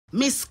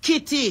Miss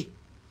Kitty,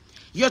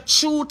 your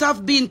truth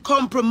have been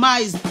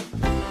compromised.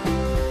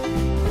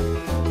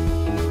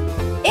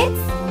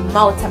 It's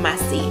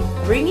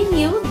Multimassy, bringing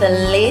you the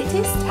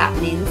latest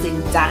happenings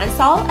in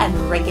dancehall and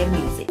reggae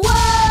music.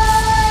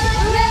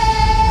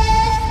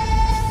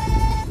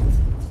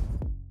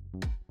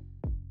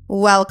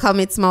 Welcome,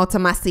 it's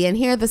Multimassy, and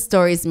here are the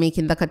stories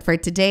making the cut for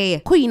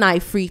today. Queen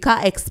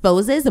Ifrica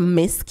exposes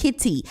Miss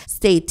Kitty.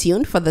 Stay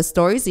tuned for the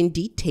stories in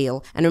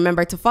detail. And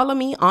remember to follow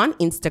me on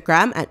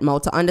Instagram at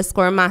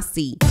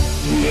Multi_Massy.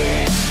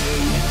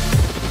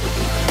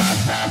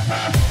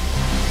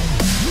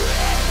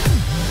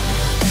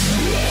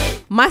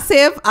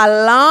 Massive,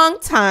 a long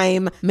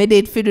time me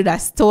did fi do that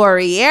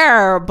story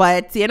here,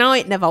 but you know,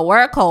 it never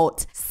worked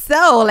out.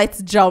 So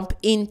let's jump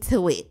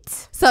into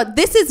it. So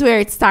this is where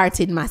it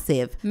started,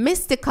 Massive.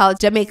 Mystical,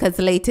 Jamaica's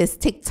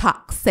latest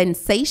TikTok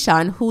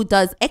sensation, who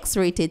does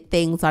X-rated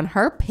things on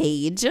her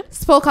page,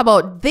 spoke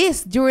about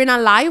this during a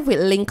live with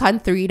Lincoln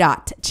 3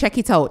 Dot. Check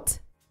it out.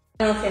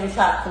 I don't think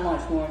talk too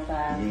much more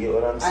time. You get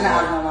what I'm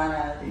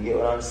saying? You get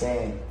what I'm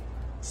saying?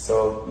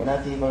 So, me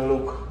not even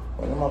look.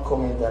 When you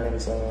comment on them,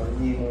 so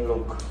you even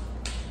look.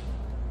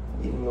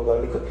 Even look a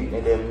little bit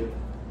of them.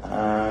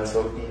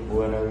 Some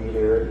people are not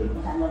really ready. I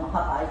don't know how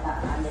I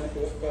can't handle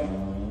this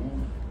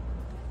thing.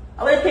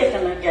 I will pay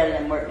some girl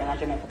them working at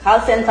Jamaica call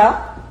center.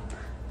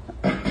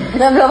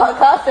 Them love a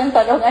call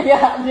center down at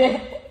Yardie.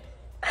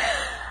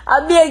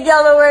 I be a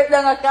girl who work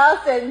down a call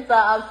center.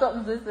 I have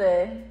something to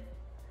say.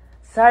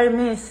 Sorry,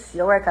 miss,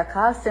 you work at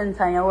call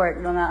center and you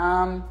work down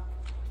at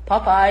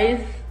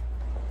Popeyes.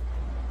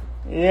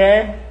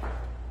 Yeah.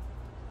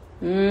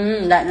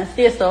 That not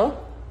say so.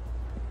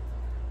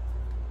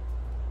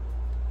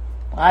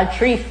 All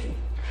three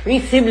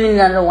siblings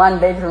in the one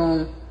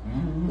bedroom.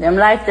 Them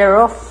life they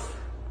rough.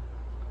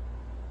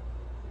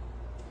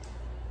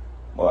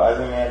 But as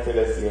I tell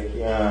us, you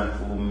can't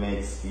fool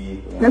mix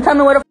people. Don't tell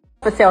me what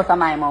the f*** say out of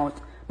my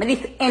mouth. But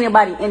this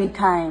anybody,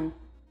 anytime.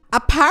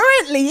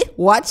 Apparently,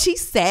 what she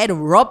said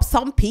rubbed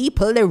some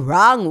people the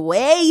wrong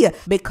way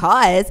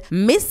because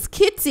Miss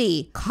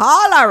Kitty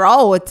called her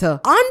out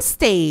on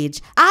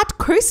stage at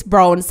Chris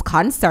Brown's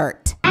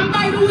concert. And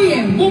by the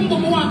way, Boom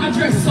Boom want to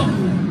address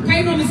something.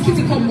 I know Miss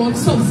Kitty come about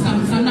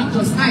substance and not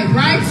just hype,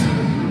 right?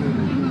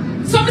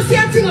 So me see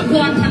a thing go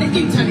on the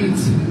internet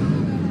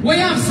where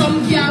you have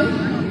some girl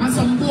and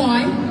some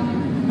boy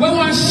where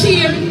want to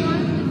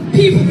shame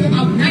people who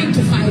have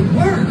 9-to-5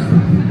 work.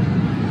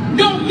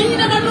 No, me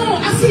never know.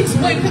 I see it's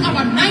when to have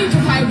a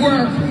 9-to-5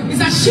 work is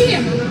a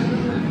shame.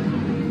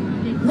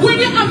 When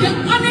you have your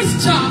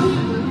honest job,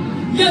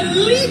 your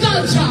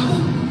legal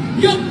job,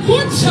 your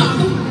good job,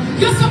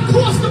 you're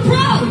supposed to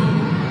proud.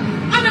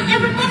 And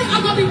everybody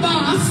are going to be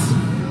boss.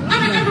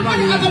 And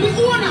everybody are going to be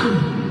owner.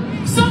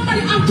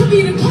 Somebody have to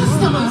be the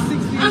customer.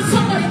 And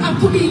somebody have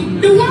to be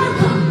the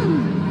worker.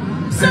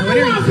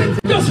 Somebody have to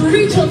just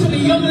reach out to the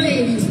young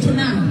ladies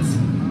tonight.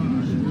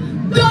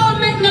 Don't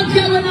make no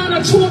girl on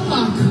a choke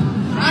back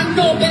and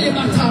no belly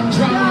button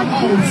drown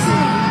out.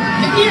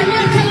 You hear me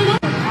telling you?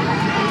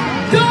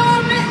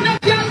 Don't make no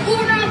girl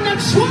owner of the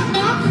choke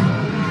back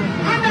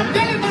and the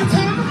belly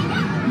button.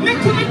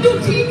 Make you do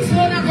things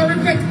you're not going to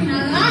regret in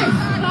your life.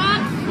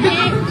 You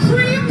have a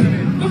creep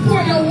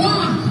before you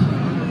walk.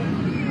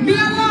 Me a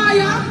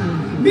lawyer,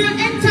 me an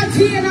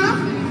entertainer,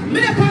 me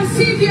never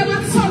see you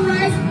at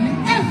sunrise,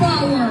 ever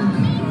work.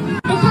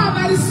 Because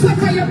by the sweat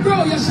of your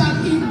brow you shall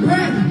eat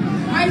bread.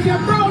 And if your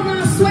brow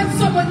not sweat,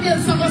 someone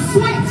else will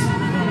sweat.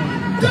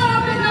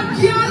 Don't be no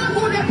girl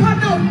who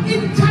depend on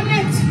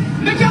internet.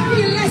 Make you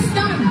feel less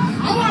than.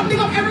 I want to pick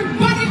up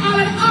everybody all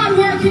the hard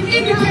working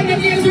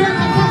independent years work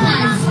at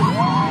Popeyes.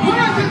 You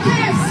work at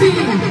KFC,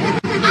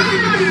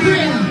 Iron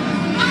Grill,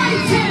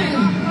 ITEL,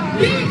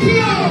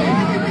 BPO,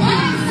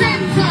 All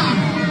Center.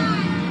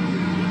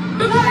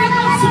 Because I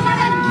know some of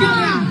them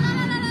girls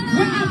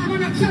when I'm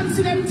going to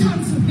cancel them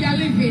tons if they are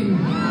living.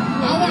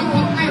 I want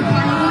to hype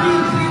on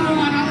weekly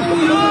woman.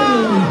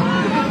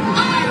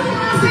 I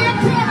want to say you're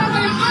proud of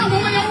what you have,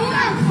 what you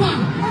work for.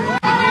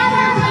 And you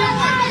work for your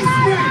honest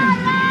friend.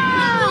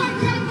 No one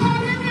can call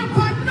you name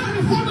for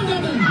nothing for the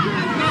double.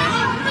 I'm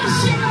not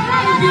shit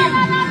around here.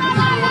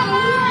 I want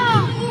to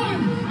work on.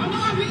 I'm going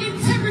to have the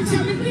integrity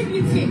and the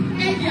dignity.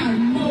 Hey, girl,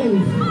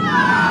 move.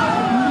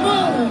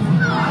 Move.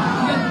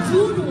 You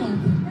do the one.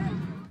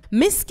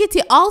 Miss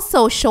Kitty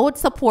also showed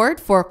support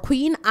for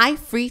Queen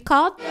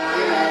Ifrica.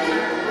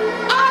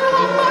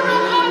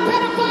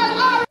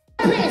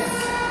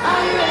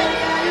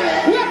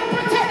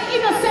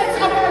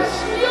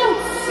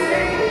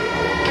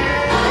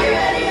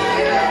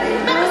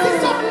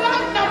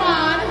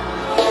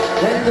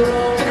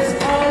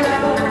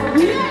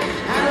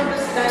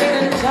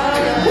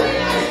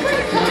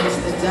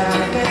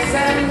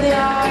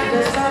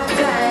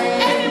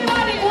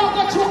 Anybody who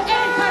go through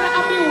any kind of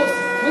abuse,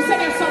 we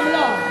send them some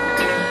love.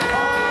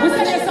 We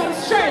send them some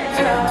strength.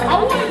 I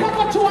want to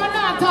go through an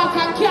attack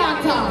and can't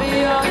talk.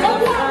 But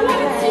what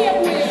is the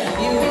way?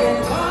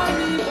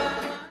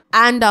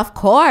 And of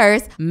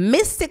course,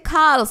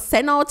 Mystical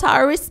sent out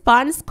our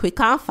response quick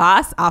and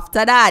fast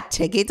after that.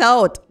 Check it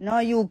out. No,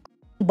 you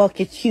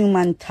bucket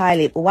human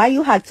toilet. Why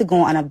you had to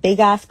go on a big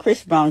ass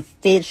Chris Brown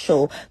stage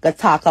show to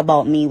talk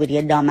about me with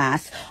your dumb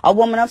ass? A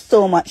woman of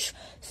so much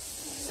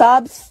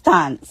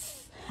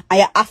substance.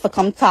 And you have to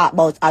come talk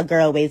about a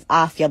girl with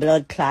half your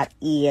blood clot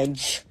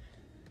age.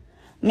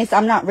 Miss,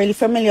 I'm not really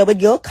familiar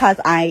with you cause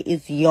I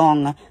is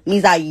young.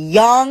 Me's a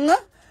young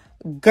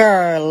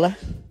girl.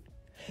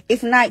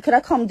 If night could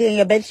have come there in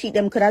your bed sheet,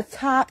 them could have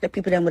talked, the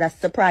people them would have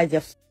surprised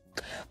you.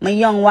 My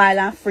young wild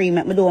and free,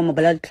 make me do my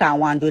blood clot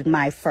one with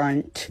my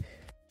front.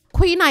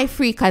 Queen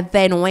Ifrica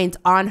then went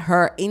on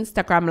her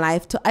Instagram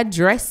live to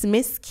address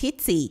Miss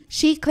Kitty.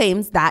 She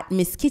claims that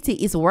Miss Kitty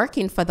is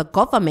working for the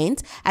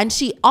government, and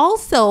she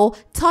also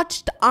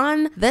touched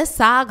on the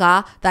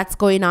saga that's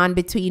going on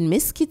between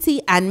Miss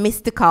Kitty and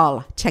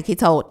Mystical. Check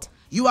it out.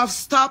 You have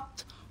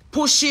stopped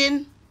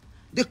pushing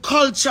the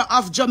culture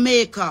of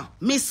Jamaica.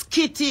 Miss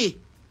Kitty,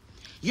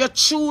 your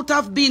truth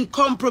have been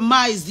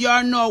compromised. You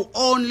are now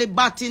only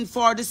batting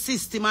for the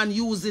system and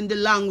using the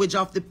language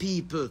of the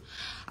people.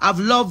 I've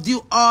loved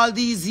you all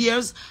these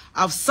years.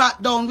 I've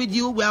sat down with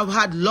you. We have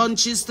had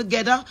lunches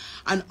together.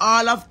 And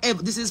all I've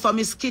ever, this is for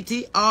Miss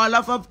Kitty, all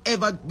I've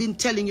ever been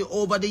telling you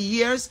over the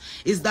years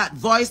is that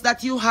voice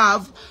that you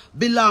have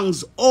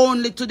belongs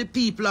only to the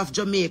people of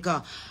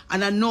Jamaica.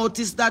 And I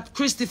noticed that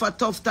Christopher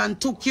Tufton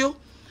took you.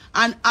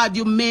 And had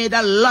you made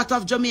a lot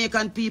of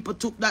Jamaican people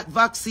took that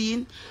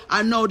vaccine.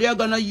 And now they're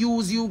going to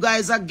use you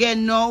guys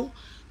again now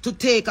to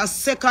take a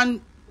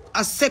second,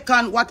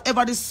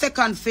 whatever the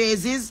second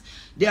phase is.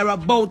 They're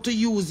about to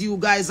use you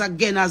guys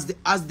again as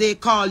they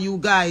call you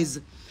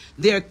guys.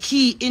 They're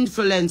key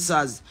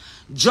influencers.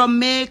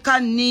 Jamaica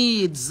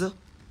needs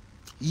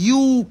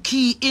you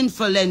key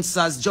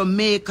influencers.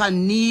 Jamaica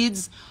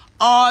needs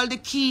all the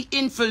key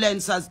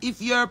influencers.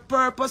 If your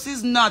purpose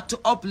is not to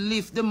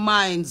uplift the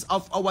minds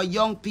of our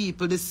young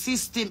people, the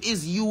system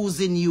is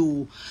using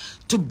you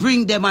to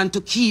bring them and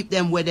to keep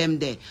them with them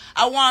there.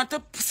 I want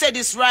to say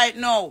this right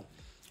now.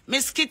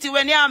 Miss Kitty,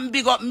 when you am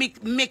big up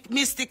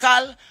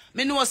Mystical,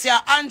 me know say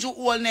Andrew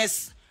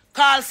Holness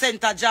call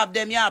center job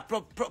them you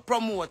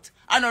promote.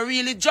 And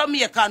really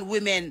Jamaican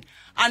women.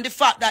 And the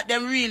fact that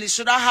them really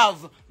should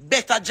have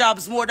better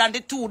jobs more than the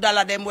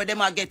 $2 them where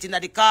them are getting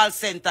at the call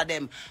center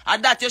them.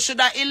 And that you should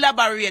have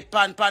elaborate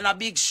pan a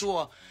big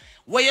show.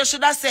 What you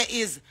should have say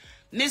is,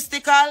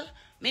 Mystical,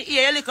 me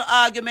hear a little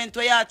argument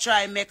where you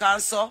try and make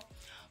and so.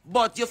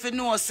 But you fi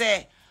know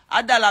say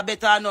 $1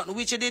 better or nothing,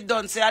 which you did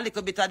done say a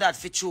little bit of that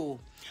for true.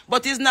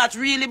 But it's not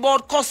really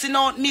about cussing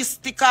out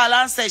Mystical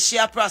and say she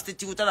a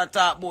prostitute and a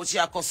talk about she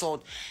a cuss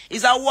out.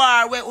 It's a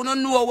war where you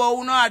don't know what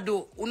you know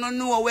do. You don't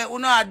know what you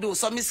know do.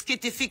 So Miss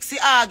Kitty fix the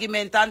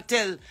argument and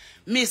tell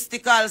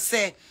Mystical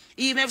say,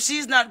 even if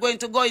she's not going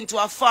to go into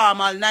a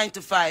formal 9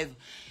 to 5,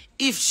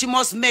 if she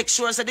must make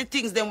sure that the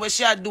things then where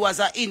she do as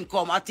her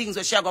income are things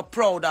where she go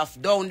proud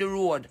of down the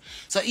road.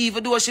 So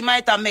even though she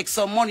might have make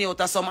some money out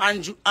of some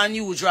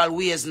unusual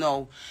ways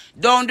now,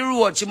 down the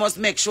road she must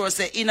make sure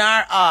say in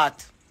her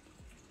heart,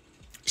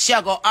 she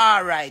go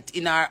all right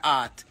in her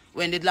heart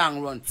when the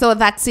long run. So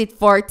that's it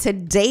for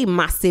today,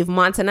 Massive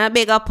Montana.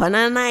 Big up on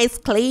a nice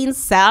clean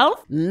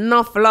self.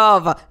 Enough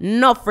love,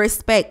 enough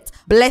respect.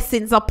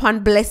 Blessings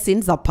upon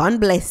blessings upon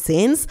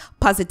blessings.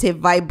 Positive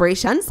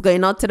vibrations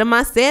going out to the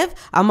Massive.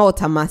 I'm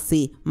out of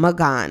Massy.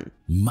 Magan.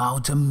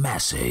 Mouta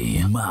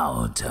Massey.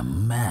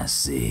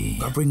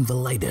 Covering the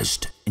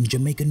latest in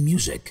Jamaican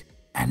music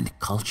and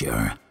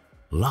culture.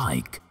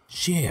 Like,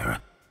 share,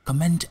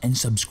 comment and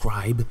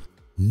subscribe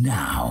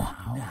now.